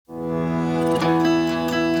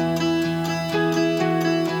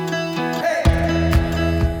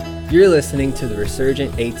You're listening to the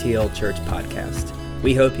Resurgent ATL Church podcast.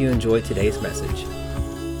 We hope you enjoy today's message.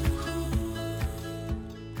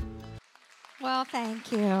 Well,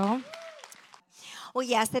 thank you. Well,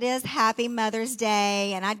 yes, it is Happy Mother's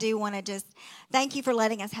Day, and I do want to just thank you for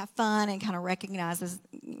letting us have fun and kind of recognizing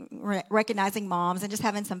moms and just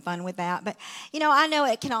having some fun with that. But, I know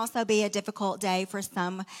it can also be a difficult day for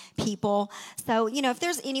some people. So, if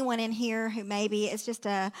there's anyone in here who maybe it's just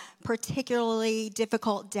a particularly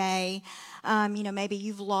difficult day, maybe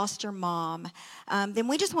you've lost your mom, then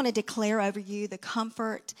we just want to declare over you the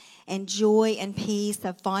comfort and joy and peace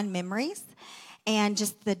of fond memories. And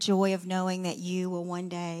just the joy of knowing that you will one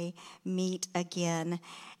day meet again.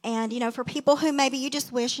 And, for people who maybe you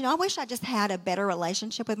just wish, I wish I just had a better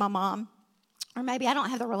relationship with my mom. Or maybe I don't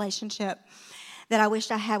have the relationship that I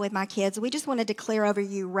wished I had with my kids. We just want to declare over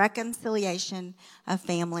you reconciliation of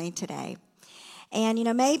family today. And,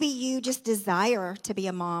 maybe you just desire to be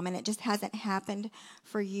a mom and it just hasn't happened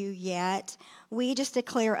for you yet. We just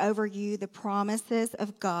declare over you the promises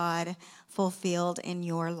of God fulfilled in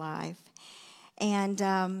your life. And,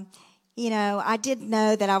 I did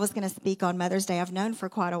know that I was going to speak on Mother's Day. I've known for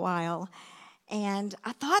quite a while. And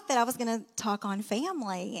I thought that I was going to talk on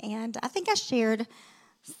family. And I think I shared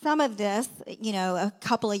some of this, a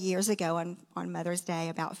couple of years ago on Mother's Day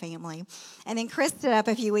about family. And then Chris stood up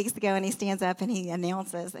a few weeks ago and he stands up and he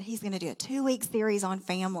announces that he's going to do a 2-week series on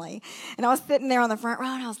family. And I was sitting there on the front row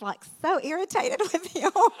and I was like so irritated with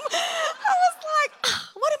him. I was like,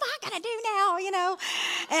 what am I going to do now,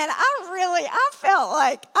 And I really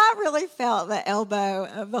felt the elbow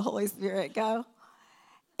of the Holy Spirit go,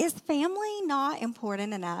 is family not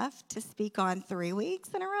important enough to speak on 3 weeks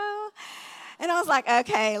in a row? And I was like,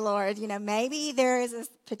 okay, Lord, maybe there is a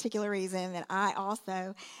particular reason that I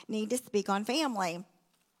also need to speak on family.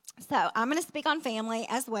 So I'm going to speak on family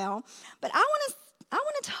as well. But I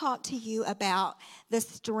want to talk to you about the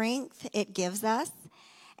strength it gives us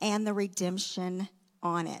and the redemption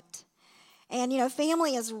on it. And,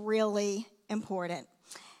 family is really important.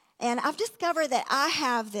 And I've discovered that I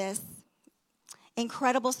have this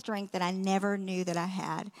incredible strength that I never knew that I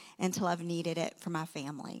had until I've needed it for my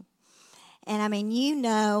family. And you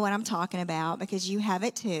know what I'm talking about because you have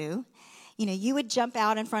it too. You would jump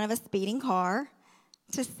out in front of a speeding car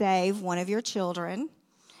to save one of your children.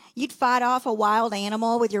 You'd fight off a wild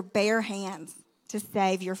animal with your bare hands to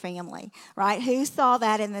save your family, right? Who saw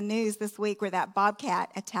that in the news this week where that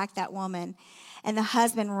bobcat attacked that woman and the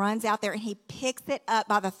husband runs out there and he picks it up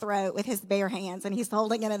by the throat with his bare hands and he's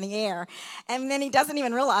holding it in the air. And then he doesn't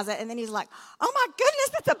even realize it. And then he's like, oh my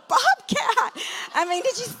goodness, it's a bobcat.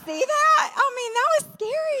 Did you see that? That was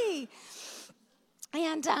scary.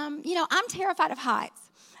 And, I'm terrified of heights,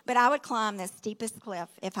 but I would climb the steepest cliff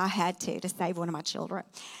if I had to save one of my children.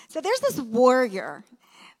 So there's this warrior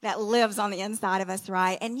that lives on the inside of us,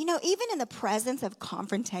 right? And, even in the presence of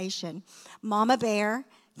confrontation, Mama Bear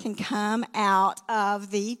can come out of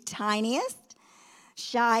the tiniest,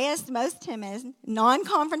 shyest, most timid,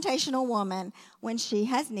 non-confrontational woman when she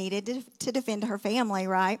has needed to defend her family,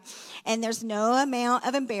 right? And there's no amount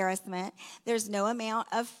of embarrassment, there's no amount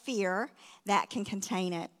of fear that can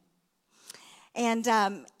contain it. And,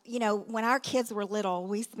 when our kids were little,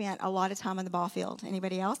 we spent a lot of time on the ball field.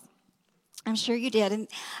 Anybody else? I'm sure you did. And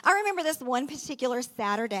I remember this one particular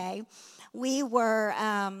Saturday, we were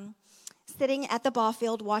sitting at the ball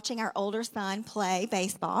field watching our older son play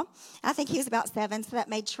baseball. I think he was about 7, so that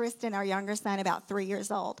made Tristan, our younger son, about 3 years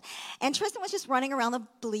old. And Tristan was just running around the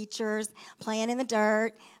bleachers, playing in the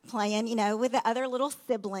dirt, playing, with the other little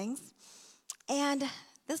siblings. And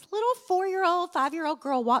this little 4-year-old, 5-year-old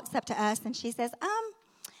girl walks up to us and she says,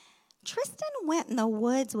 Tristan went in the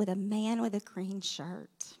woods with a man with a green shirt.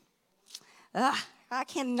 I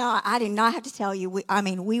did not have to tell you.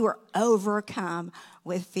 We were overcome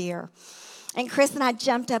with fear. And Chris and I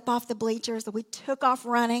jumped up off the bleachers and we took off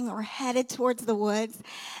running or headed towards the woods.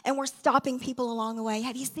 And we're stopping people along the way.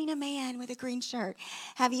 Have you seen a man with a green shirt?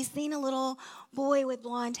 Have you seen a little boy with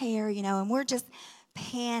blonde hair? And we're just,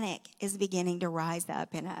 panic is beginning to rise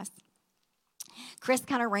up in us. Chris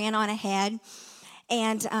kind of ran on ahead.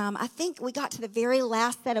 And I think we got to the very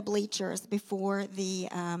last set of bleachers before the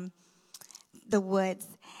woods,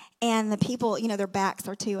 and the people, their backs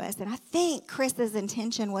are to us. And I think Chris's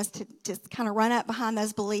intention was to just kind of run up behind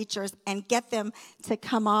those bleachers and get them to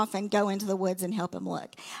come off and go into the woods and help him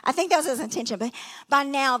look. I think that was his intention, but by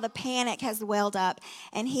now the panic has welled up,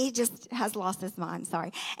 and he just has lost his mind,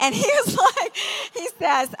 sorry. And he just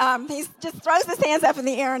throws his hands up in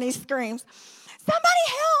the air and he screams, somebody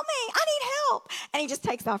help me, I need help. And he just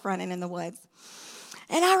takes off running in the woods.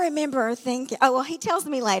 And I remember thinking, oh, well, he tells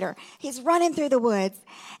me later, he's running through the woods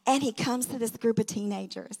and he comes to this group of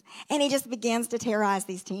teenagers and he just begins to terrorize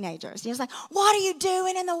these teenagers. He's like, what are you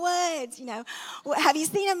doing in the woods? You know, have you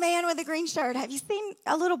seen a man with a green shirt? Have you seen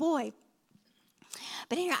a little boy?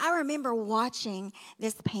 But anyway, I remember watching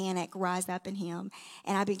this panic rise up in him,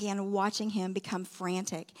 and I began watching him become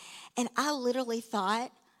frantic. And I literally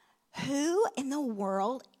thought, who in the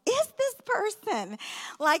world is this person?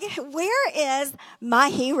 Like, where is my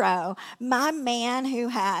hero, my man who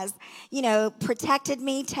has, protected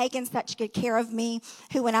me, taken such good care of me,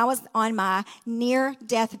 who when I was on my near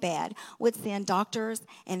deathbed would send doctors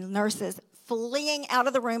and nurses fleeing out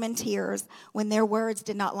of the room in tears when their words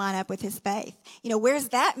did not line up with his faith. Where's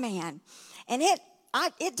that man? And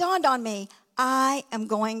it dawned on me, I am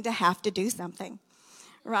going to have to do something.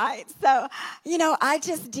 Right? So, I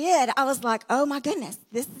just did. I was like, oh my goodness,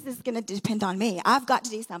 this is going to depend on me. I've got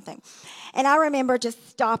to do something. And I remember just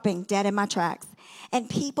stopping dead in my tracks. And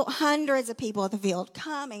hundreds of people at the field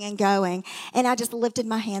coming and going. And I just lifted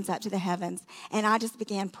my hands up to the heavens. And I just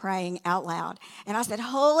began praying out loud. And I said,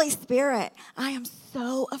 Holy Spirit, I am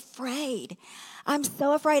so afraid. I'm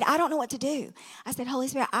so afraid. I don't know what to do. I said, Holy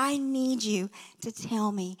Spirit, I need you to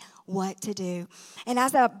tell me what to do. And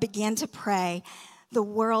as I began to pray, the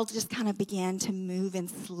world just kind of began to move in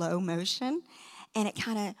slow motion, and it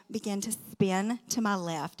kind of began to spin to my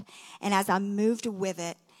left. And as I moved with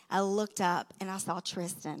it, I looked up, and I saw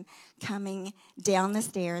Tristan coming down the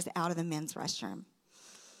stairs out of the men's restroom.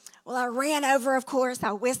 Well, I ran over, of course.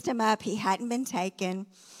 I whisked him up. He hadn't been taken.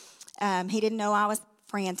 He didn't know I was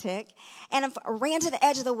frantic. And I ran to the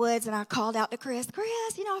edge of the woods, and I called out to Chris,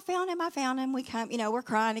 I found him. We come, we're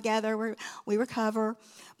crying together. We recover.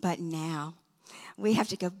 But now we have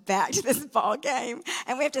to go back to this ball game,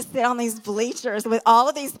 and we have to sit on these bleachers with all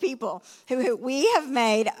of these people who we have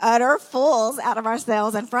made utter fools out of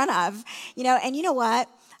ourselves in front of, and you know what?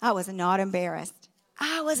 I was not embarrassed.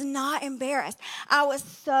 I was not embarrassed. I was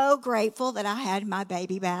so grateful that I had my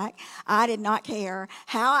baby back. I did not care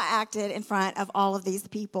how I acted in front of all of these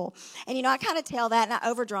people. And, I kind of tell that and I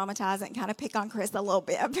over-dramatize it and kind of pick on Chris a little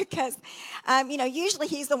bit because, usually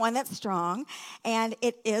he's the one that's strong. And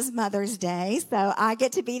it is Mother's Day, so I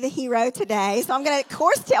get to be the hero today. So I'm going to, of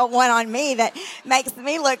course, tell one on me that makes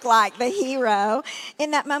me look like the hero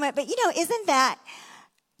in that moment. But, isn't that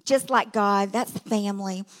just like God? That's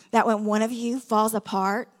family. That when one of you falls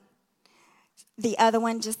apart, the other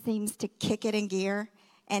one just seems to kick it in gear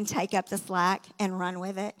and take up the slack and run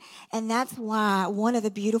with it. And that's why one of the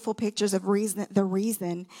beautiful pictures of the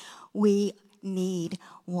reason we need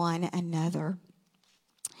one another.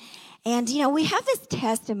 And, we have this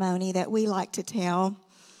testimony that we like to tell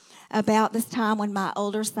about this time when my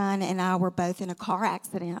older son and I were both in a car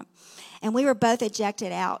accident. And we were both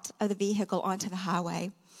ejected out of the vehicle onto the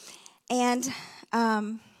highway. And,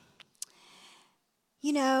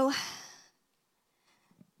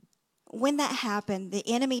 when that happened, the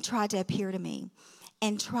enemy tried to appear to me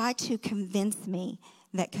and try to convince me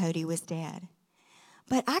that Cody was dead.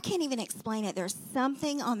 But I can't even explain it. There's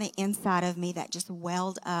something on the inside of me that just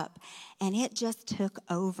welled up, and it just took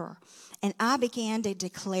over. And I began to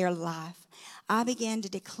declare life. I began to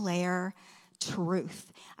declare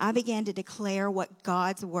truth. I began to declare what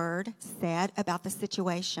God's word said about the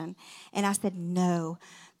situation. And I said, no,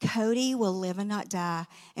 Cody will live and not die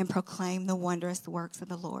and proclaim the wondrous works of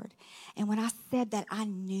the Lord. And when I said that, I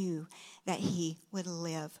knew that he would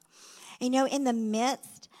live. In the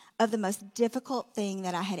midst of the most difficult thing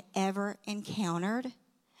that I had ever encountered,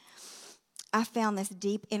 I found this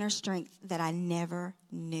deep inner strength that I never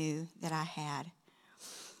knew that I had.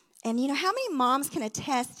 And how many moms can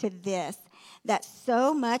attest to this? That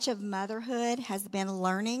so much of motherhood has been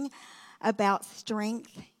learning about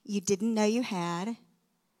strength you didn't know you had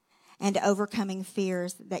and overcoming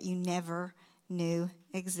fears that you never knew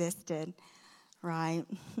existed, right?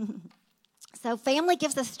 So family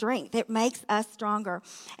gives us strength. It makes us stronger.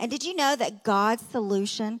 And did you know that God's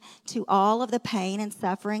solution to all of the pain and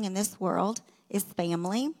suffering in this world is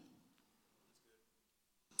family?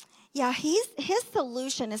 Yeah, his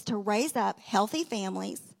solution is to raise up healthy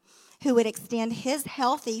families who would extend his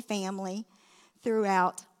healthy family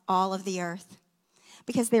throughout all of the earth.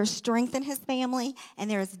 Because there's strength in his family and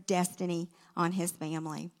there is destiny on his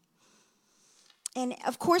family. And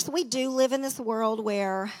of course, we do live in this world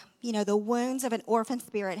where, the wounds of an orphan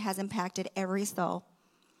spirit has impacted every soul.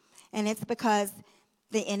 And it's because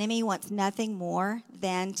the enemy wants nothing more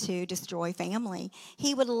than to destroy family.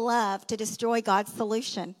 He would love to destroy God's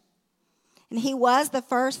solution. And he was the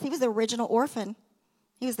original orphan.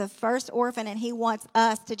 He was the first orphan, and he wants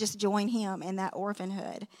us to just join him in that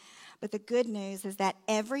orphanhood. But the good news is that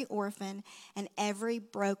every orphan and every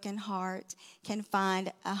broken heart can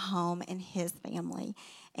find a home in his family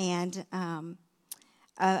and can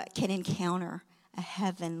encounter a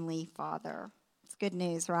heavenly Father. It's good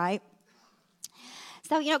news, right?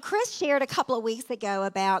 So, Chris shared a couple of weeks ago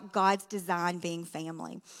about God's design being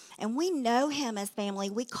family. And we know him as family.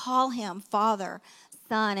 We call him Father,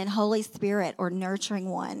 Son, and Holy Spirit, or nurturing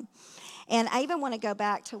one. And I even want to go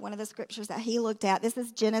back to one of the scriptures that he looked at. This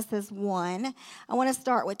is Genesis 1. I want to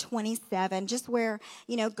start with 27, just where,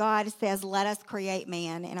 God says, let us create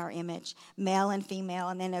man in our image, male and female.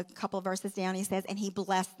 And then a couple of verses down, he says, and he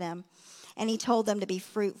blessed them. And he told them to be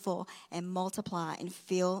fruitful and multiply and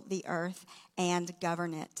fill the earth and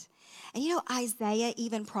govern it. And Isaiah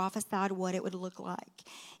even prophesied what it would look like.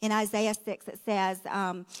 In Isaiah 6, it says,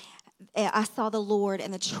 I saw the Lord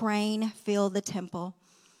and the train filled the temple.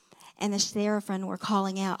 And the seraphim were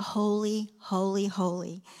calling out, holy, holy,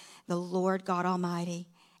 holy, the Lord God Almighty.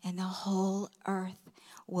 And the whole earth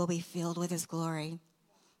will be filled with his glory.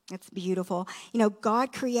 It's beautiful.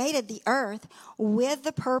 God created the earth with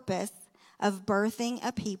the purpose of birthing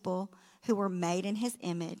a people who were made in his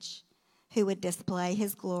image, who would display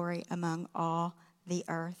his glory among all the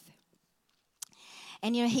earth.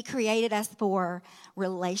 And, he created us for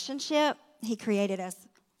relationship. He created us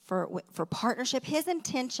for partnership. His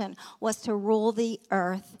intention was to rule the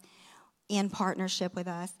earth in partnership with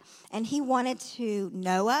us. And he wanted to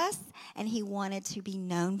know us, and he wanted to be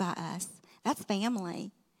known by us. That's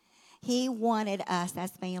family. He wanted us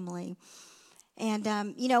as family. And,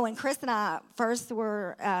 when Chris and I first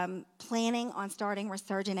were planning on starting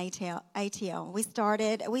Resurgent ATL,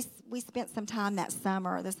 we spent some time the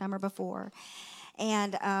summer before.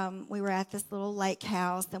 And we were at this little lake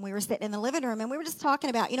house, and we were sitting in the living room, and we were just talking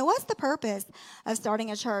about, what's the purpose of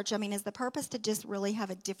starting a church? I mean, is the purpose to just really have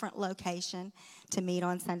a different location to meet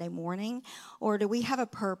on Sunday morning? Or do we have a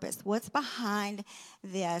purpose? What's behind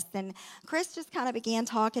this? And Chris just kind of began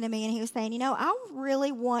talking to me, and he was saying, I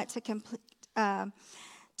really want to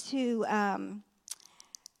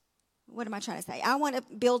what am I trying to say? I want to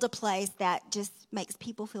build a place that just makes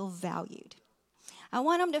people feel valued. I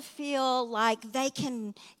want them to feel like they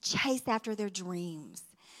can chase after their dreams.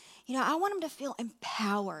 I want them to feel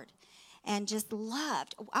empowered and just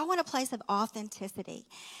loved. I want a place of authenticity.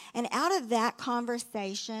 And out of that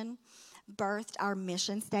conversation birthed our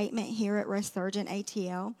mission statement here at Resurgent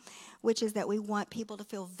ATL, which is that we want people to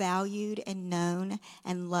feel valued and known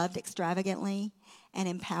and loved extravagantly and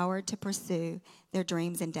empowered to pursue their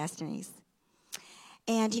dreams and destinies.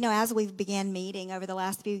 And, as we've began meeting over the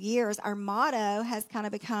last few years, our motto has kind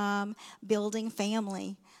of become building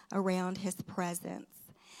family around his presence.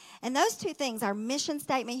 And those two things, our mission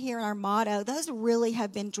statement here and our motto, those really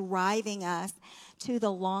have been driving us to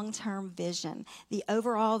the long-term vision. The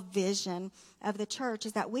overall vision of the church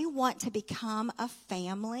is that we want to become a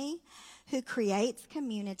family who creates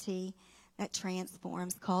community that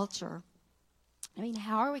transforms culture. I mean,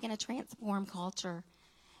 how are we going to transform culture?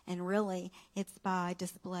 And really, it's by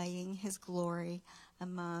displaying his glory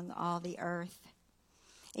among all the earth.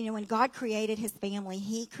 When God created his family,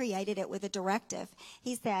 he created it with a directive.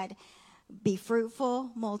 He said, be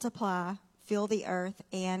fruitful, multiply, fill the earth,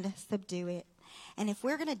 and subdue it. And if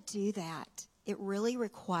we're going to do that, it really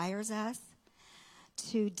requires us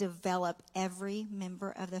to develop every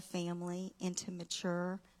member of the family into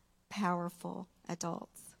mature, powerful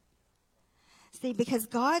adults. See, because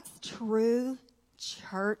God's true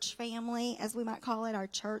church family, as we might call it, our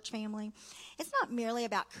church family, it's not merely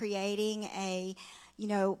about creating a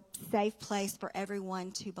safe place for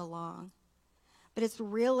everyone to belong. But it's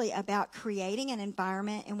really about creating an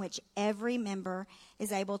environment in which every member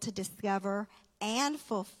is able to discover and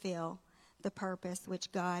fulfill the purpose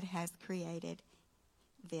which God has created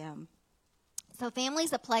them. So family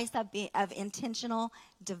is a place of intentional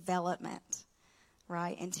development,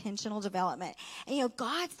 right? Intentional development. And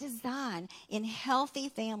God's design in healthy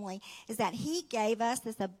family is that he gave us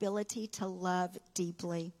this ability to love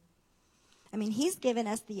deeply. I mean, he's given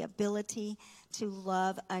us the ability to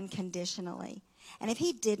love unconditionally. And if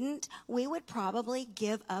he didn't, we would probably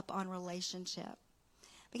give up on relationship.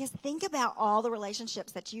 Because think about all the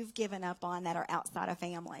relationships that you've given up on that are outside of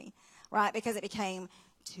family, right? Because it became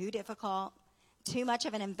too difficult, too much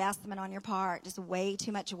of an investment on your part, just way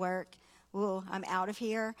too much work. Ooh, I'm out of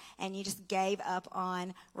here. And you just gave up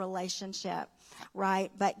on relationship,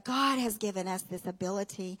 right? But God has given us this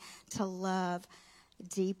ability to love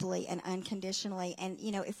deeply and unconditionally. And,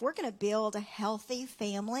 if we're going to build a healthy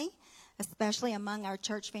family, especially among our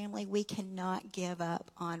church family, we cannot give up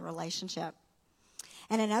on relationship.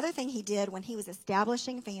 And another thing he did when he was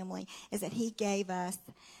establishing family is that he gave us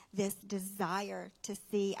this desire to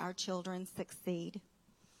see our children succeed.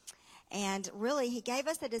 And really, he gave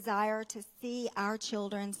us a desire to see our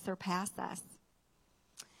children surpass us.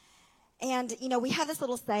 And, we have this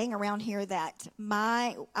little saying around here that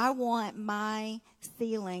I want my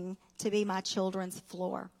ceiling to be my children's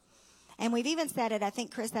floor. And we've even said it, I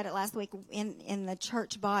think Chris said it last week in the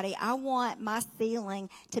church body, I want my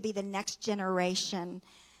ceiling to be the next generation,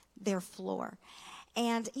 their floor.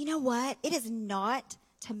 And you know what? It is not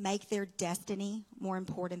to make their destiny more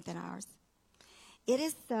important than ours. It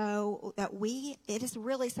is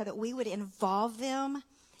really so that we would involve them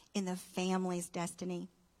in the family's destiny.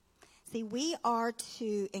 See, we are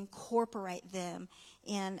to incorporate them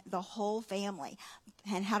in the whole family.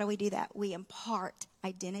 And how do we do that? We impart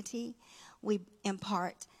identity, we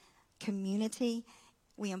impart community,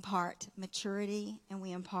 we impart maturity, and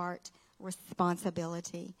we impart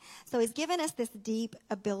responsibility. So he's given us this deep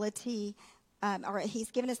ability,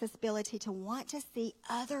 he's given us this ability to want to see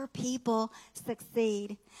other people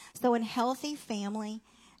succeed. So in healthy family,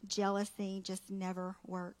 jealousy just never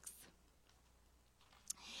works.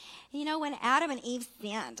 When Adam and Eve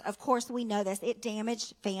sinned, of course we know this, it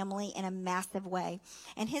damaged family in a massive way.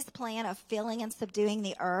 And his plan of filling and subduing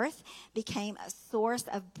the earth became a source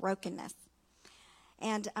of brokenness.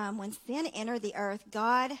 And when sin entered the earth,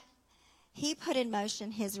 God, he put in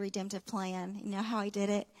motion his redemptive plan. You know how he did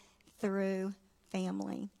it? Through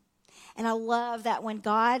family. And I love that when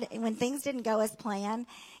things didn't go as planned,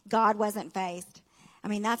 God wasn't fazed.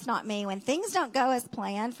 That's not me. When things don't go as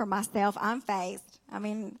planned for myself, I'm fazed.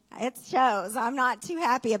 It shows. I'm not too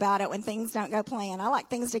happy about it when things don't go planned. I like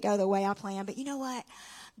things to go the way I plan. But you know what?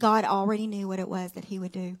 God already knew what it was that he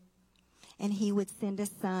would do. And he would send his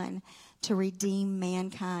son to redeem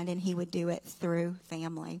mankind, and he would do it through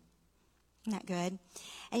family. Isn't that good?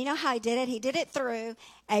 And you know how he did it? He did it through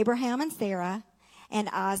Abraham and Sarah and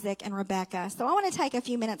Isaac and Rebekah. So I want to take a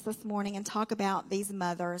few minutes this morning and talk about these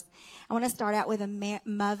mothers. I want to start out with a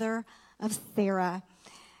mother of Sarah.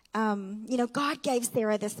 God gave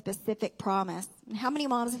Sarah this specific promise. And how many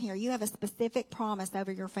moms in here, you have a specific promise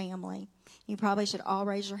over your family? You probably should all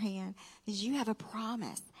raise your hand because you have a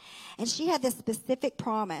promise. And she had this specific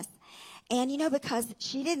promise. And, because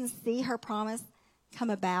she didn't see her promise come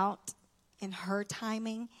about in her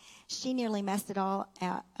timing, she nearly messed it all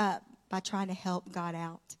up by trying to help God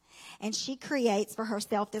out. And she creates for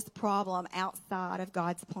herself this problem outside of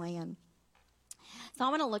God's plan. So I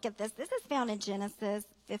want to look at this. This is found in Genesis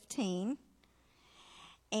 15.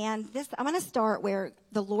 And I'm going to start where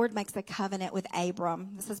the Lord makes a covenant with Abram.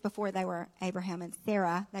 This is before they were Abraham and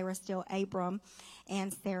Sarah. They were still Abram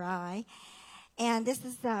and Sarai. And this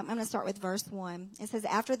is, I'm going to start with verse 1. It says,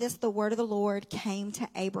 after this, the word of the Lord came to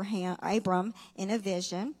Abram in a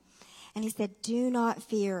vision. And he said, do not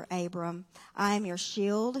fear, Abram. I am your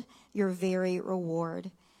shield, your very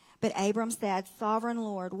reward. But Abram said, Sovereign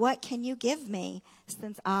Lord, what can you give me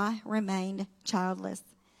since I remained childless?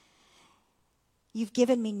 You've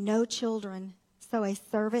given me no children, so a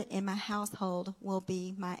servant in my household will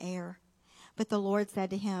be my heir. But the Lord said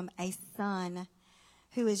to him, a son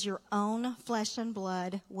who is your own flesh and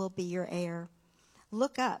blood will be your heir.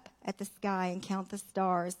 Look up at the sky and count the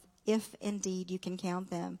stars, if indeed you can count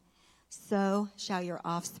them. So shall your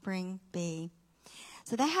offspring be.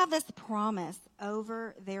 So they have this promise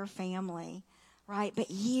over their family, right?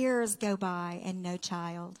 But years go by and no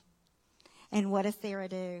child. And what does Sarah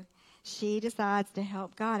do? She decides to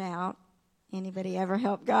help God out. Anybody ever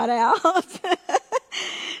help God out?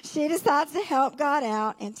 She decides to help God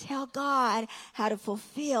out and tell God how to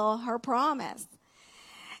fulfill her promise.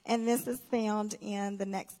 And this is found in the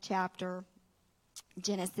next chapter,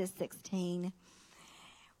 Genesis 16.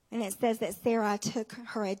 And it says that Sarah took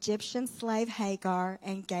her Egyptian slave Hagar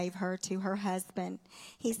and gave her to her husband.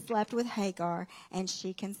 He slept with Hagar, and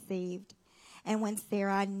she conceived. And when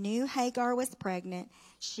Sarah knew Hagar was pregnant,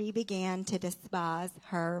 she began to despise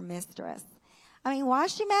her mistress. Why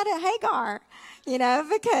is she mad at Hagar?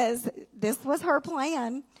 Because this was her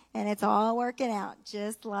plan, and it's all working out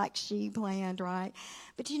just like she planned, right?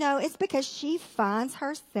 But, it's because she finds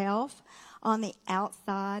herself on the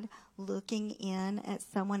outside looking in at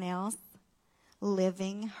someone else,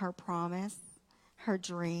 living her promise, her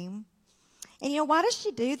dream. And why does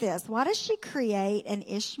she do this? Why does she create an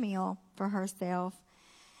Ishmael for herself?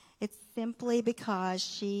 It's simply because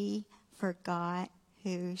she forgot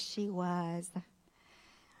who she was.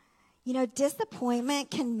 Disappointment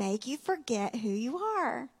can make you forget who you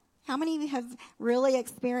are. How many of you have really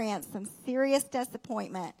experienced some serious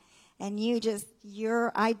disappointment? And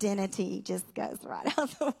your identity just goes right out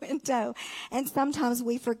the window. And sometimes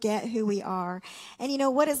we forget who we are.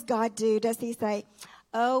 And what does God do? Does he say,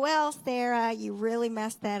 oh, well, Sarah, you really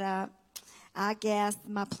messed that up. I guess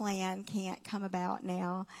my plan can't come about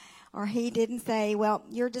now. Or he didn't say, well,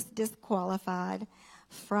 you're just disqualified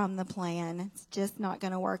from the plan. It's just not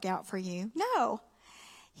going to work out for you. No.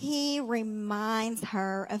 He reminds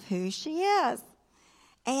her of who she is.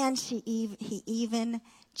 And he even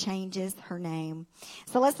changes her name.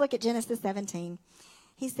 So let's look at Genesis 17.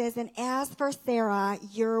 He says, and as for Sarah,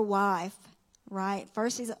 your wife, right?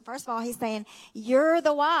 First of all, he's saying, you're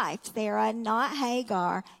the wife, Sarah, not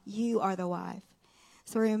Hagar. You are the wife.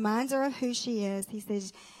 So he reminds her of who she is. He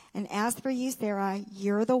says, and as for you, Sarah,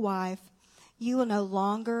 you're the wife. You will no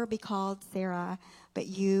longer be called Sarah, but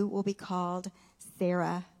you will be called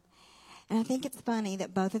Sarah. And I think it's funny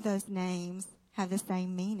that both of those names have the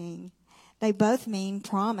same meaning. They both mean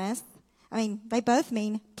promise. They both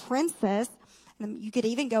mean princess. And you could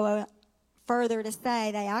even go further to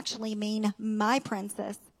say they actually mean my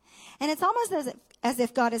princess. And it's almost as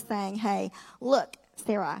if God is saying, hey, look,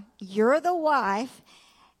 Sarah, you're the wife,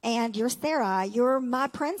 and you're Sarah, you're my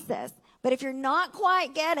princess. But if you're not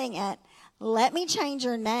quite getting it, let me change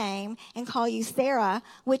your name and call you Sarah,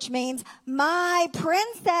 which means my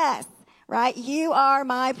princess, right? You are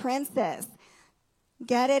my princess.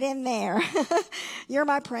 Get it in there. You're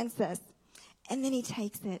my princess. And then he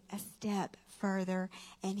takes it a step further,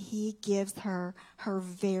 and he gives her her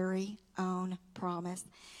very own promise.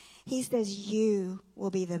 He says, you will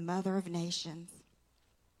be the mother of nations.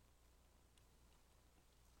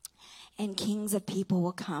 And kings of people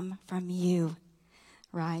will come from you,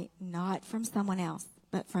 right? Not from someone else,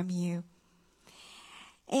 but from you.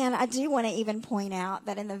 And I do want to even point out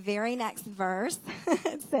that in the very next verse,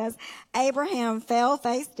 it says, Abraham fell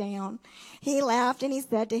face down. He laughed and he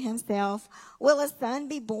said to himself, will a son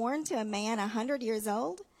be born to a man 100 years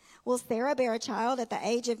old? Will Sarah bear a child at the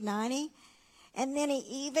age of 90? And then he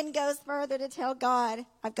even goes further to tell God,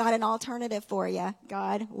 I've got an alternative for you,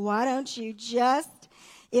 God. Why don't you just,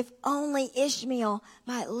 if only Ishmael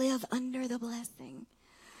might live under the blessing,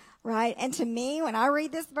 right? And to me, when I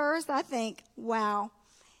read this verse, I think, wow,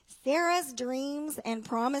 Sarah's dreams and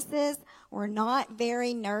promises were not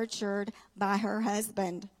very nurtured by her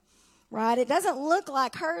husband, right? It doesn't look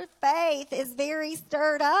like her faith is very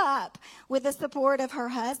stirred up with the support of her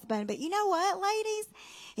husband. But you know what, ladies?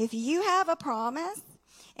 If you have a promise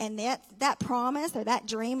and that promise or that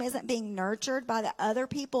dream isn't being nurtured by the other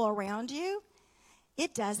people around you,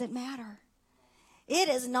 it doesn't matter. It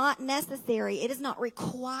is not necessary. It is not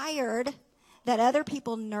required that other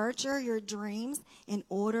people nurture your dreams in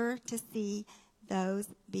order to see those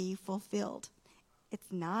be fulfilled.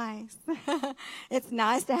 It's nice. It's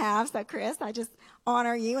nice to have. So, Chris, I just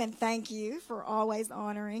honor you and thank you for always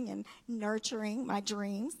honoring and nurturing my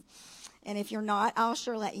dreams. And if you're not, I'll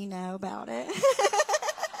sure let you know about it.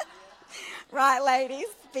 Right, ladies?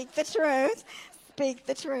 Speak the truth. Speak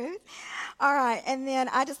the truth. All right, and then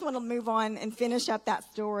I just want to move on and finish up that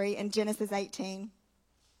story in Genesis 18.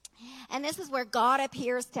 And this is where God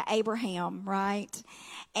appears to Abraham, right?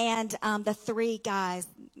 And the three guys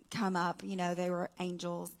come up. You know, they were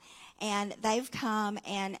angels. And they've come,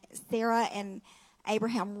 and Sarah and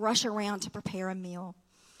Abraham rush around to prepare a meal.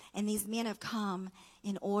 And these men have come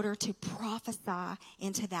in order to prophesy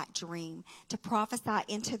into that dream, to prophesy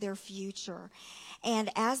into their future. And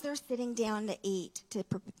as they're sitting down to eat,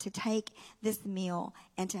 to take this meal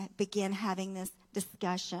and to begin having this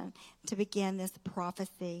discussion, to begin this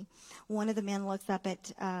prophecy, one of the men looks up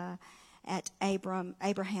at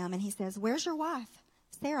Abraham, and he says, where's your wife?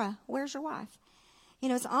 Sarah, where's your wife? You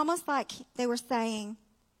know, it's almost like they were saying,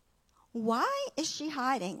 why is she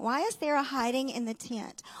hiding? Why is Sarah hiding in the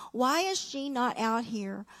tent? Why is she not out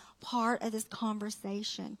here, part of this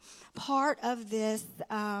conversation, part of this,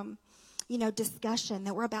 discussion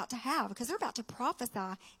that we're about to have? Because they're about to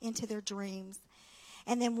prophesy into their dreams.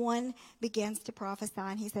 And then one begins to prophesy,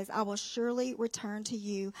 and he says, I will surely return to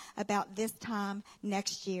you about this time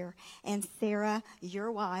next year, and Sarah,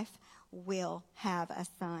 your wife, will have a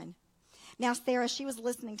son. Now, Sarah, she was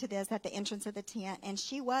listening to this at the entrance of the tent, and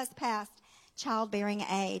she was past childbearing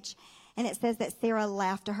age. And it says that Sarah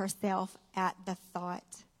laughed to herself at the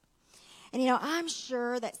thought. And, I'm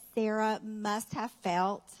sure that Sarah must have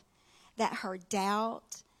felt that her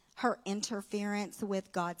doubt, her interference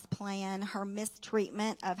with God's plan, her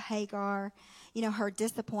mistreatment of Hagar, her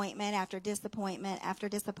disappointment after disappointment after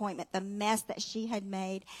disappointment, the mess that she had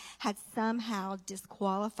made had somehow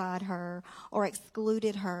disqualified her or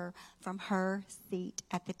excluded her from her seat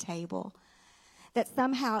at the table. that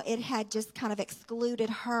somehow it had just kind of excluded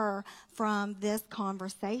her from this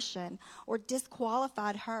conversation or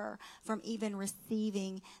disqualified her from even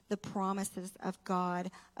receiving the promises of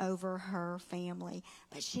God over her family.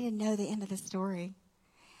 But she didn't know the end of the story.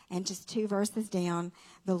 And just 2 verses down,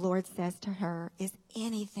 the Lord says to her, "Is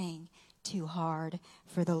anything too hard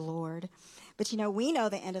for the Lord?" But we know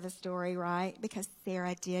the end of the story, right? Because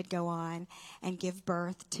Sarah did go on and give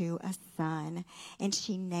birth to a son, and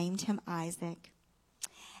she named him Isaac.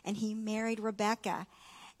 And he married Rebekah,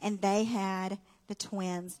 and they had the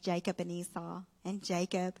twins, Jacob and Esau. And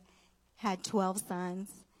Jacob had 12 sons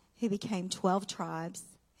who became 12 tribes,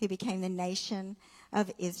 who became the nation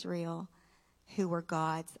of Israel, who were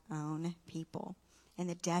God's own people. And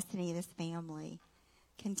the destiny of this family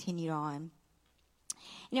continued on.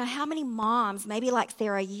 How many moms, maybe like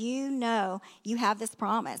Sarah, you have this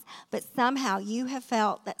promise, but somehow you have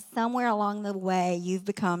felt that somewhere along the way you've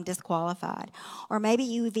become disqualified, or maybe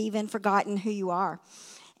you've even forgotten who you are.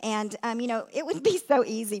 And, it would be so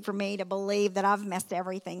easy for me to believe that I've messed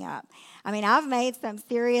everything up. I've made some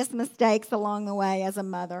serious mistakes along the way as a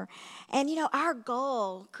mother. And, our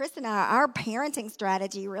goal, Chris and I, our parenting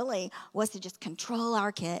strategy really was to just control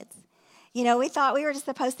our kids. We thought we were just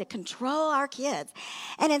supposed to control our kids.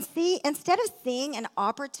 And instead of seeing an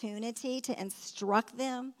opportunity to instruct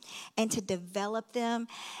them and to develop them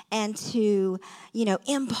and to,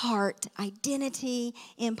 impart identity,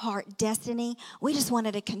 impart destiny, we just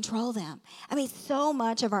wanted to control them. So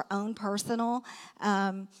much of our own personal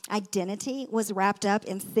identity was wrapped up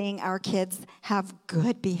in seeing our kids have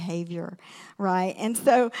good behavior, right? And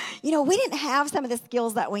so, we didn't have some of the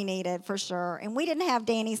skills that we needed for sure. And we didn't have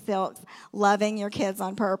Danny Silk's Loving Your Kids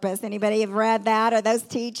on Purpose. Anybody have read that or those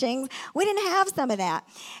teachings? We didn't have some of that.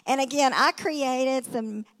 And again, I created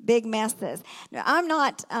some big messes. Now, I'm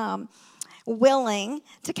not willing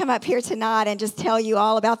to come up here tonight and just tell you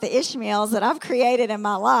all about the Ishmaels that I've created in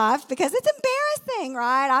my life because it's embarrassing,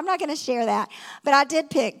 right? I'm not going to share that. But I did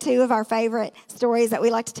pick 2 of our favorite stories that we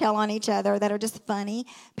like to tell on each other that are just funny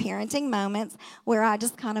parenting moments where I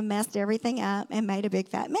just kind of messed everything up and made a big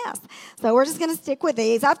fat mess. So we're just going to stick with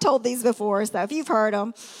these. I've told these before, so if you've heard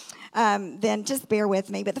them, then just bear with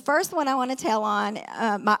me. But the first one I want to tell on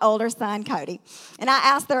my older son, Cody. And I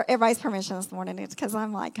asked everybody's permission this morning because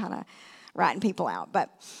I'm like kind of writing people out. But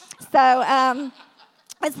so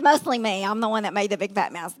it's mostly me. I'm the one that made the big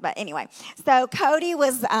fat mess. But anyway, so Cody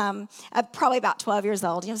was probably about 12 years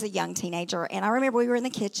old. He was a young teenager. And I remember we were in the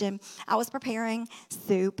kitchen. I was preparing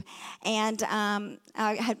soup. And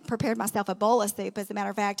I had prepared myself a bowl of soup, as a matter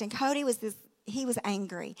of fact. And Cody was he was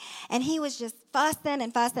angry. And he was just fussing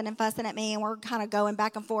and fussing and fussing at me. And we're kind of going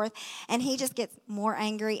back and forth. And he just gets more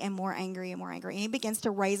angry and more angry and more angry. And he begins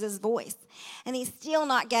to raise his voice. And he's still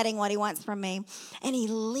not getting what he wants from me. And he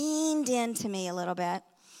leaned into me a little bit.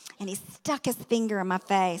 And he stuck his finger in my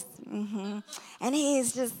face. And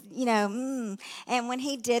he's just, And when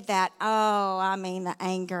he did that, the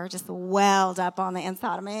anger just welled up on the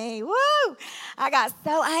inside of me. Woo! I got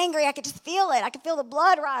so angry, I could just feel it. I could feel the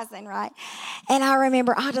blood rising, right? And I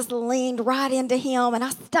remember I just leaned right into him, and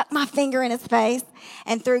I stuck my finger in his face.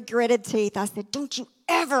 And through gritted teeth, I said, "Don't you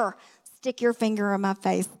ever stick your finger in my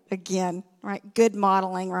face again," right? Good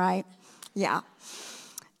modeling, right? Yeah.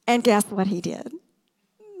 And guess what he did?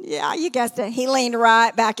 Yeah, you guessed it. He leaned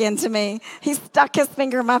right back into me. He stuck his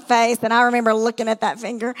finger in my face, and I remember looking at that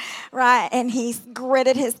finger, right? And he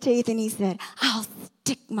gritted his teeth, and he said, "I'll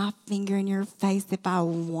stick my finger in your face if I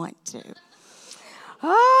want to."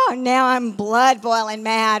 Oh, now I'm blood boiling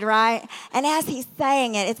mad, right? And as he's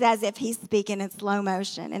saying it, it's as if he's speaking in slow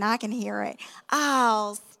motion, and I can hear it.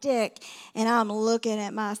 "I'll stick," and I'm looking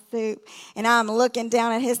at my soup, and I'm looking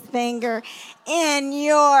down at his finger, "in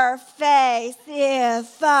your face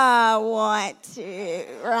if I want to,"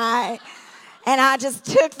 right? And I just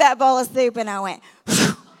took that bowl of soup, and I went,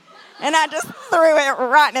 and I just threw it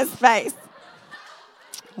right in his face.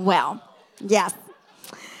 Well, yes.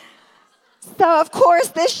 So, of course,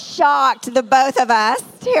 this shocked the both of us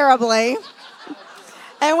terribly.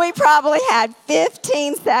 And we probably had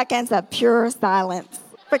 15 seconds of pure silence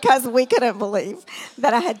because we couldn't believe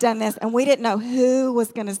that I had done this. And we didn't know who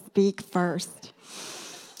was going to speak first.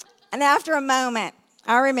 And after a moment,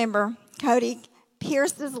 I remember Cody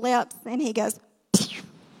pierced his lips and he goes, "Pew,"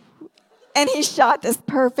 and he shot this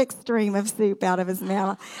perfect stream of soup out of his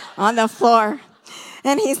mouth on the floor.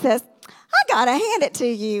 And he says, "I got to hand it to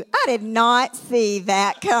you. I did not see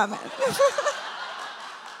that coming."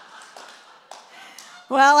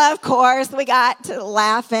 Well, of course, we got to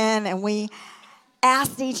laughing and we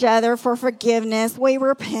asked each other for forgiveness. We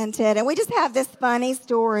repented, and we just have this funny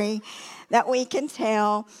story that we can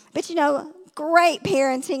tell. But great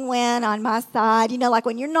parenting win on my side. You know, like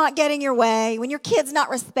when you're not getting your way, when your kid's not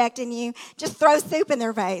respecting you, just throw soup in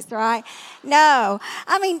their face, right? No.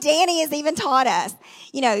 I mean, Danny has even taught us,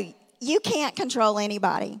 you know, you can't control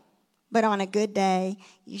anybody. But on a good day,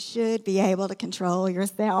 you should be able to control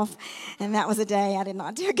yourself. And that was a day I did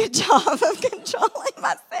not do a good job of controlling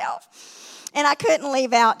myself. And I couldn't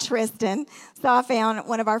leave out Tristan. So I found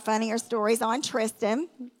one of our funnier stories on Tristan.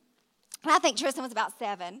 And I think Tristan was about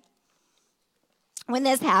 7 when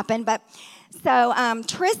this happened. But so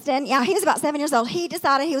Tristan, he was about 7 years old. He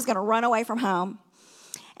decided he was going to run away from home.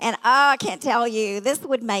 And I can't tell you, this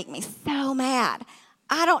would make me so mad.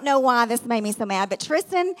 I don't know why this made me so mad, but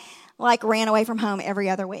Tristan ran away from home every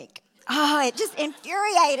other week. Oh, it just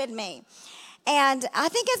infuriated me. And I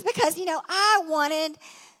think it's because, I wanted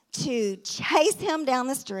to chase him down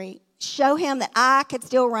the street, show him that I could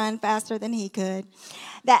still run faster than he could,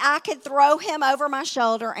 that I could throw him over my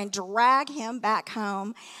shoulder and drag him back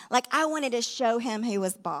home. I wanted to show him who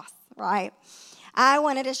was boss, right? I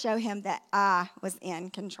wanted to show him that I was in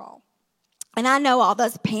control. And I know all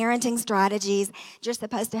those parenting strategies. You're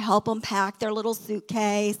supposed to help them pack their little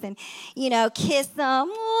suitcase and, kiss them.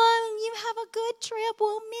 Oh, you have a good trip.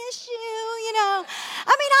 We'll miss you,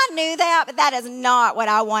 I knew that, but that is not what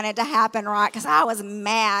I wanted to happen, right? Because I was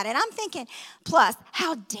mad. And I'm thinking, plus,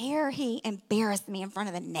 how dare he embarrass me in front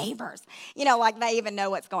of the neighbors? They even know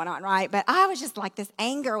what's going on, right? But I was just this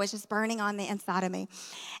anger was just burning on the inside of me.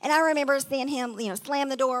 And I remember seeing him, slam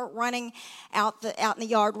the door, running out in the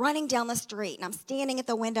yard, running down the street. And I'm standing at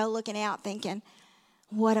the window looking out thinking,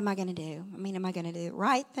 what am I going to do? Am I going to do the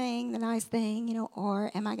right thing, the nice thing,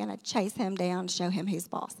 or am I going to chase him down, show him who's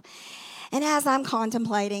boss? And as I'm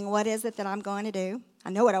contemplating what is it that I'm going to do, I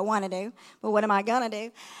know what I want to do, but what am I going to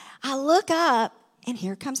do? I look up, and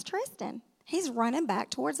here comes Tristan. He's running back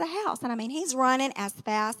towards the house. And he's running as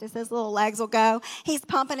fast as his little legs will go. He's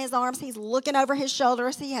pumping his arms. He's looking over his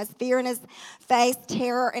shoulders. He has fear in his face,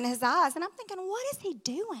 terror in his eyes. And I'm thinking, what is he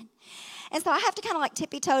doing? And so I have to kind of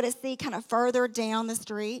tippy-toe to see kind of further down the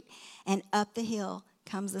street. And up the hill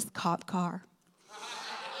comes this cop car.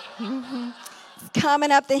 It's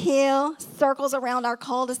coming up the hill, circles around our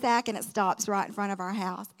cul-de-sac, and it stops right in front of our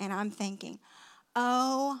house. And I'm thinking,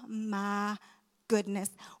 oh my goodness,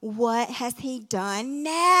 what has he done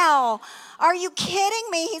now? Are you kidding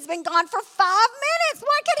me? He's been gone for 5 minutes.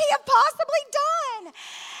 What could he have possibly done?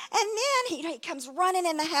 And then he comes running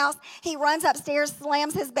in the house. He runs upstairs,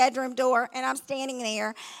 slams his bedroom door, and I'm standing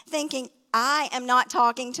there thinking, I am not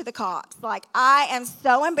talking to the cops. I am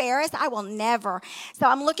so embarrassed. I will never. So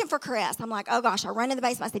I'm looking for Chris. I'm like, oh gosh, I run in the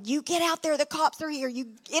basement. I said, you get out there. The cops are here. You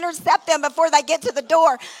intercept them before they get to the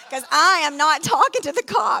door because I am not talking to the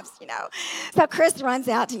cops, So Chris runs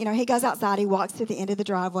out. He goes outside. He walks to the end of the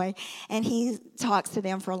driveway and he talks to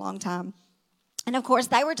them for a long time. And of course,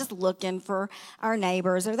 they were just looking for our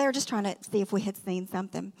neighbors or they were just trying to see if we had seen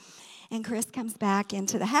something. And Chris comes back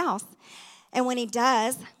into the house. And when he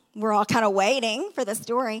does, we're all kind of waiting for the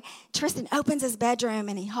story. Tristan opens his bedroom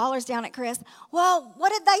and he hollers down at Chris, well,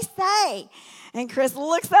 what did they say? And Chris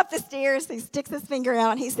looks up the stairs. He sticks his finger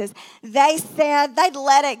out and he says, they said they'd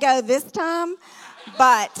let it go this time.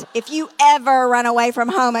 But if you ever run away from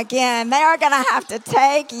home again, they are going to have to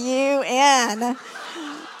take you in.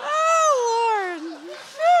 Oh, Lord.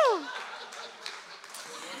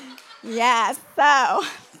 Whew. Yeah, so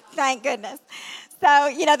thank goodness.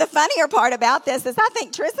 So, the funnier part about this is I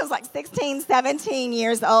think Tristan was 16, 17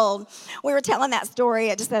 years old. We were telling that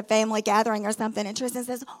story at just a family gathering or something, and Tristan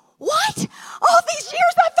says, what? All these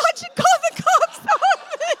years I thought you'd call the cops on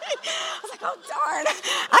me. I was like, oh, darn.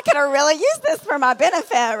 I could have really used this for my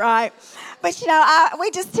benefit, right? But,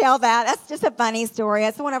 we just tell that. That's just a funny story.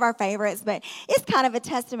 It's one of our favorites, but it's kind of a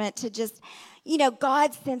testament to just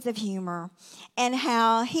God's sense of humor and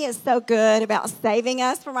how he is so good about saving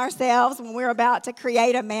us from ourselves when we're about to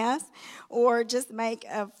create a mess or just make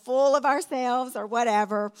a fool of ourselves or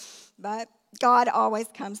whatever. But God always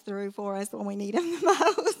comes through for us when we need him the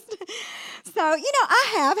most. So,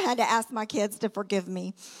 I have had to ask my kids to forgive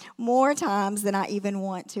me more times than I even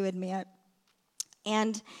want to admit.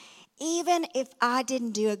 And even if I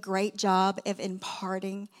didn't do a great job of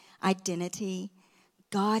imparting identity,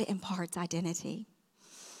 God imparts identity.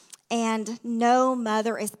 And no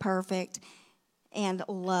mother is perfect, and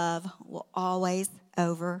love will always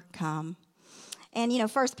overcome. And,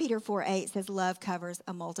 1 Peter 4:8 says love covers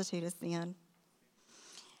a multitude of sin.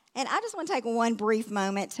 And I just want to take one brief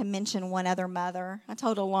moment to mention one other mother. I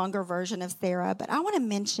told a longer version of Sarah, but I want to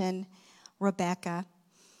mention Rebecca.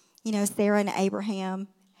 Sarah and Abraham,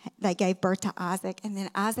 they gave birth to Isaac, and then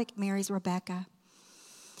Isaac marries Rebecca.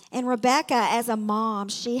 And Rebecca, as a mom,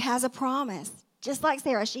 she has a promise. Just like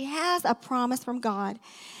Sarah, she has a promise from God.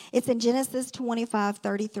 It's in Genesis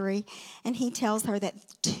 25:33, and he tells her that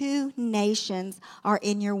 2 nations are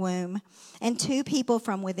in your womb, and 2 people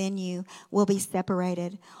from within you will be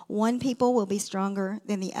separated. 1 people will be stronger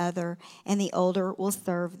than the other, and the older will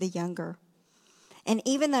serve the younger. And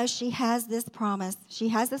even though she has this promise, she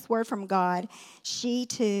has this word from God, she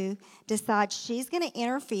too decides she's going to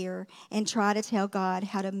interfere and try to tell God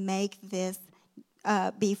how to make this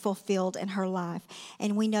be fulfilled in her life.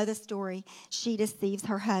 And we know the story. She deceives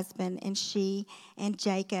her husband, and she and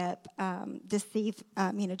Jacob deceive,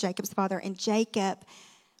 Jacob's father. And Jacob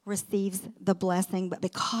receives the blessing, but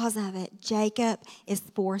because of it, Jacob is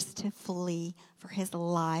forced to flee for his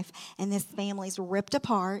life. And this family's ripped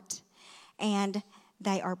apart, and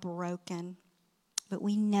they are broken. But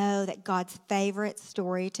we know that God's favorite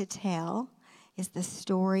story to tell is the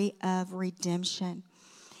story of redemption.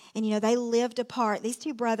 And, they lived apart. These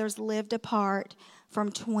 2 brothers lived apart for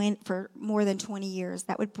more than 20 years.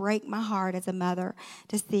 That would break my heart as a mother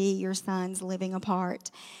to see your sons living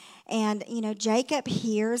apart. And, Jacob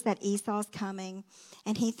hears that Esau's coming,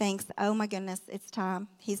 and he thinks, oh, my goodness, it's time.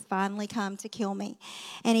 He's finally come to kill me.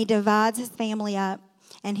 And he divides his family up,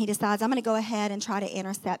 and he decides, I'm going to go ahead and try to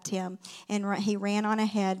intercept him. And he ran on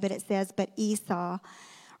ahead, but it says, but Esau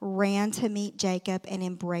ran to meet Jacob and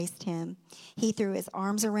embraced him. He threw his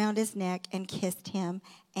arms around his neck and kissed him,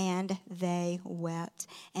 and they wept.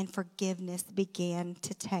 And forgiveness began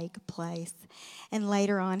to take place. And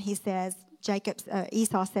later on,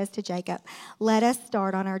 Esau says to Jacob, let us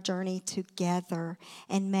start on our journey together,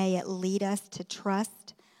 and may it lead us to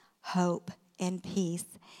trust, hope, and peace.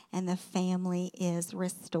 And the family is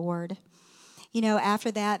restored.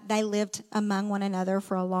 After that, they lived among one another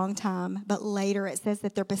for a long time. But later it says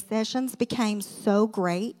that their possessions became so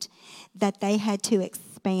great that they had to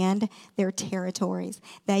expand their territories.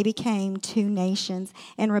 They became 2 nations,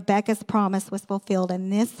 and Rebekah's promise was fulfilled,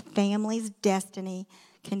 and this family's destiny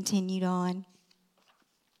continued on.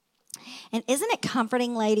 And isn't it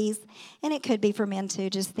comforting, ladies? And it could be for men too.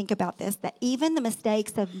 Just think about this, that even the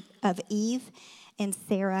mistakes of Eve and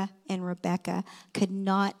Sarah and Rebecca could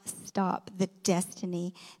not stop the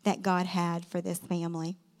destiny that God had for this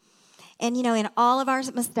family. And, in all of our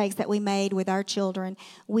mistakes that we made with our children,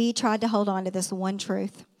 we tried to hold on to this one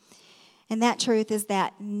truth. And that truth is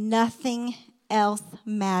that nothing else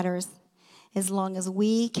matters as long as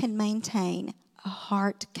we can maintain a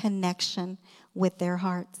heart connection with their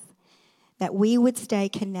hearts. That we would stay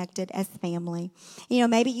connected as family.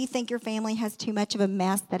 Maybe you think your family has too much of a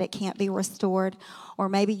mess that it can't be restored, or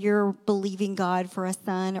maybe you're believing God for a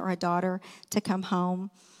son or a daughter to come home.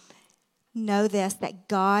 Know this, that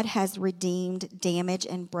God has redeemed damage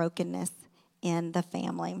and brokenness in the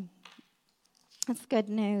family. That's good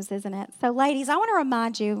news, isn't it? So, ladies, I want to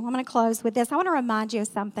remind you, I'm going to close with this. I want to remind you of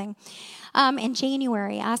something. In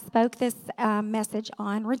January, I spoke this message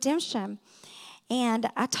on redemption. And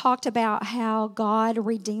I talked about how God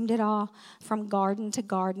redeemed it all from garden to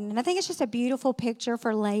garden. And I think it's just a beautiful picture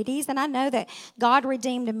for ladies. And I know that God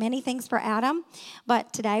redeemed many things for Adam.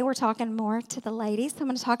 But today we're talking more to the ladies. So I'm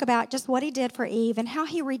going to talk about just what he did for Eve and how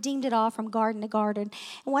he redeemed it all from garden to garden.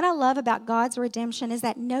 And what I love about God's redemption is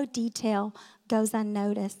that no detail goes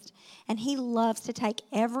unnoticed. And he loves to take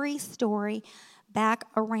every story back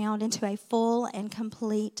around into a full and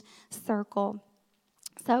complete circle.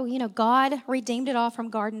 So, God redeemed it all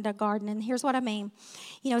from garden to garden. And here's what I mean.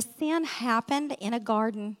 Sin happened in a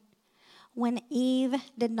garden when Eve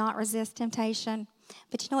did not resist temptation.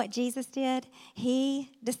 But you know what Jesus did?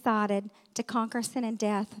 He decided to conquer sin and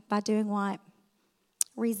death by doing what?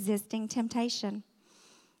 Resisting temptation.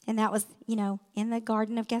 And that was, in the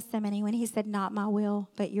Garden of Gethsemane when he said, not my will,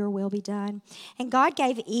 but your will be done. And God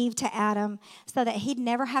gave Eve to Adam so that he'd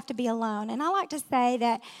never have to be alone. And I like to say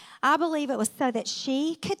that I believe it was so that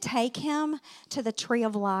she could take him to the tree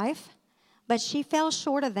of life, but she fell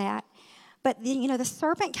short of that. But, the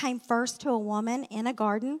serpent came first to a woman in a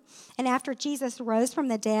garden. And after Jesus rose from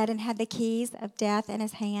the dead and had the keys of death in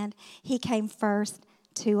his hand, he came first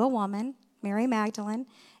to a woman, Mary Magdalene,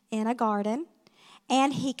 in a garden.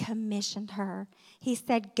 And he commissioned her. He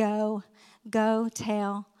said, go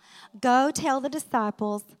tell the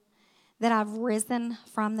disciples that I've risen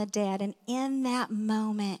from the dead. And in that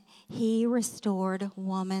moment, he restored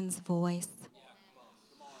woman's voice.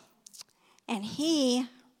 And he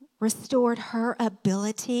restored her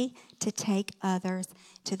ability to take others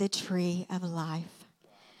to the tree of life.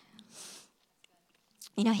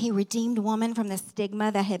 He redeemed woman from the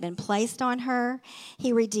stigma that had been placed on her.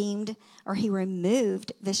 He removed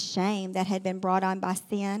the shame that had been brought on by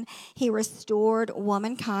sin. He restored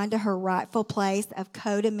womankind to her rightful place of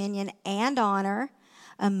co-dominion and honor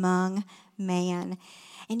among man.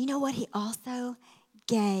 And you know what? He also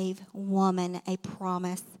gave woman a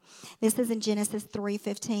promise. This is in Genesis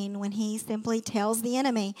 3:15 when he simply tells the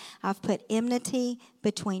enemy, I've put enmity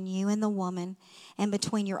between you and the woman and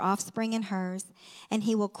between your offspring and hers, and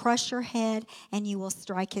he will crush your head and you will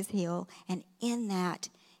strike his heel. And in that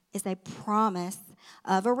is a promise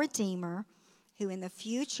of a redeemer who in the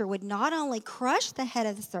future would not only crush the head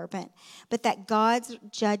of the serpent, but that God's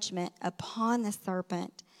judgment upon the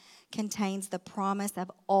serpent contains the promise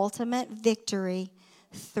of ultimate victory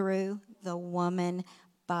through the woman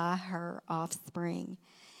by her offspring.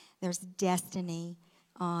 There's destiny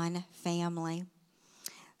on family.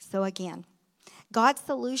 So again, God's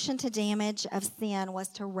solution to damage of sin was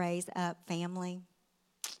to raise up family.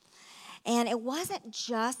 And it wasn't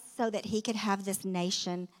just so that he could have this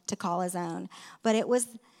nation to call his own, but it was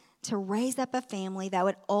to raise up a family that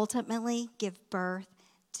would ultimately give birth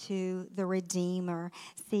to the Redeemer.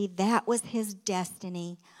 See, that was his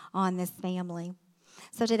destiny on this family.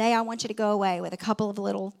 So today I want you to go away with a couple of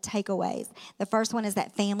little takeaways. The first one is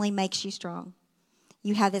that family makes you strong.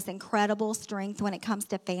 You have this incredible strength when it comes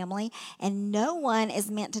to family, and no one is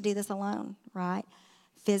meant to do this alone, right?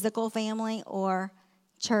 Physical family or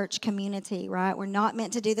church community, right? We're not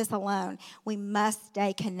meant to do this alone. We must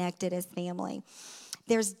stay connected as family.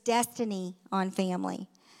 There's destiny on family.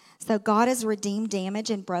 So God has redeemed damage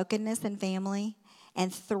and brokenness in family.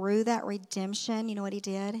 And through that redemption, you know what he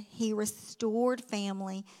did? He restored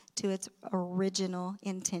family to its original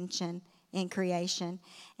intention in creation.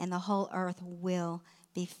 And the whole earth will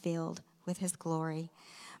be filled with his glory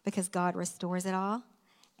because God restores it all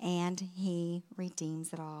and he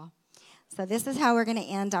redeems it all. So this is how we're going to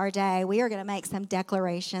end our day. We are going to make some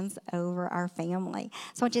declarations over our family.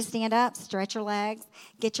 So I want you to stand up, stretch your legs,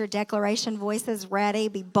 get your declaration voices ready,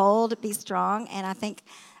 be bold, be strong. And I think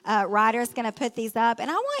Ryder's going to put these up. And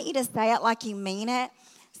I want you to say it like you mean it.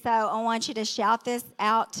 So I want you to shout this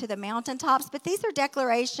out to the mountaintops. But these are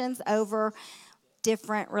declarations over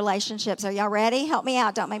different relationships. Are y'all ready? Help me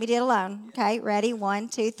out. Don't make me do it alone. Okay, ready? 1,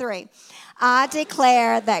 2, 3. I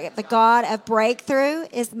declare that the God of breakthrough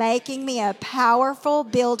is making me a powerful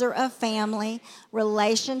builder of family,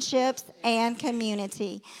 relationships, and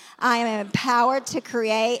community. I am empowered to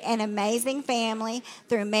create an amazing family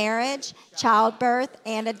through marriage, childbirth,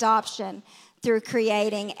 and adoption, through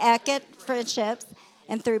creating epic friendships,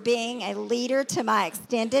 and through being a leader to my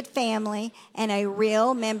extended family and a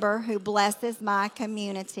real member who blesses my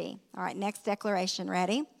community. All right, next declaration.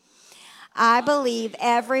 Ready? I believe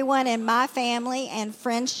everyone in my family and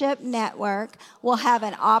friendship network will have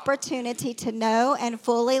an opportunity to know and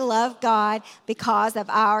fully love God because of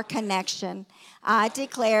our connection. I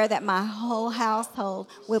declare that my whole household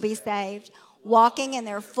will be saved, walking in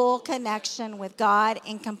their full connection with God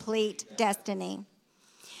in complete destiny.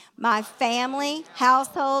 My family,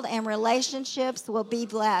 household, and relationships will be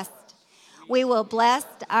blessed. We will bless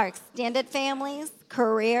our extended families,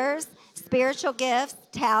 careers, spiritual gifts,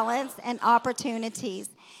 talents, and opportunities.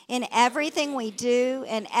 In everything we do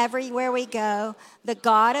and everywhere we go, the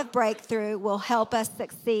God of breakthrough will help us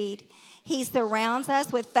succeed. He surrounds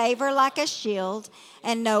us with favor like a shield,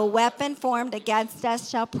 and no weapon formed against us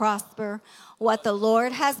shall prosper. What the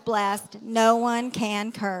Lord has blessed, no one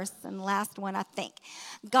can curse. And last one, I think.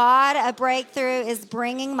 God, a breakthrough, is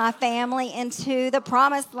bringing my family into the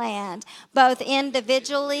promised land, both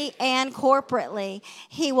individually and corporately.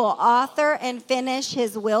 He will author and finish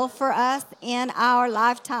his will for us in our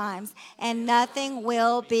lifetimes, and nothing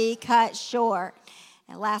will be cut short.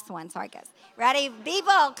 And last one, sorry guys. Ready? Be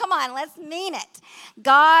bold. Come on, let's mean it.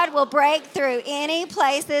 God will break through any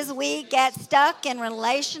places we get stuck in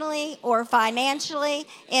relationally or financially,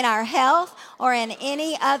 in our health, or in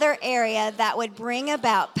any other area that would bring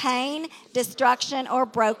about pain, destruction, or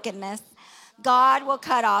brokenness. God will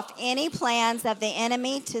cut off any plans of the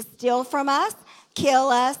enemy to steal from us, kill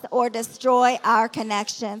us, or destroy our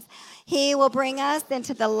connections. He will bring us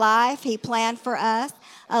into the life he planned for us,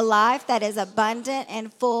 a life that is abundant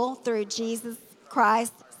and full through Jesus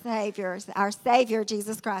Christ, Savior, our Savior,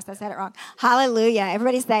 Jesus Christ. I said it wrong. Hallelujah.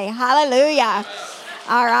 Everybody say hallelujah.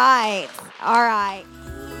 All right.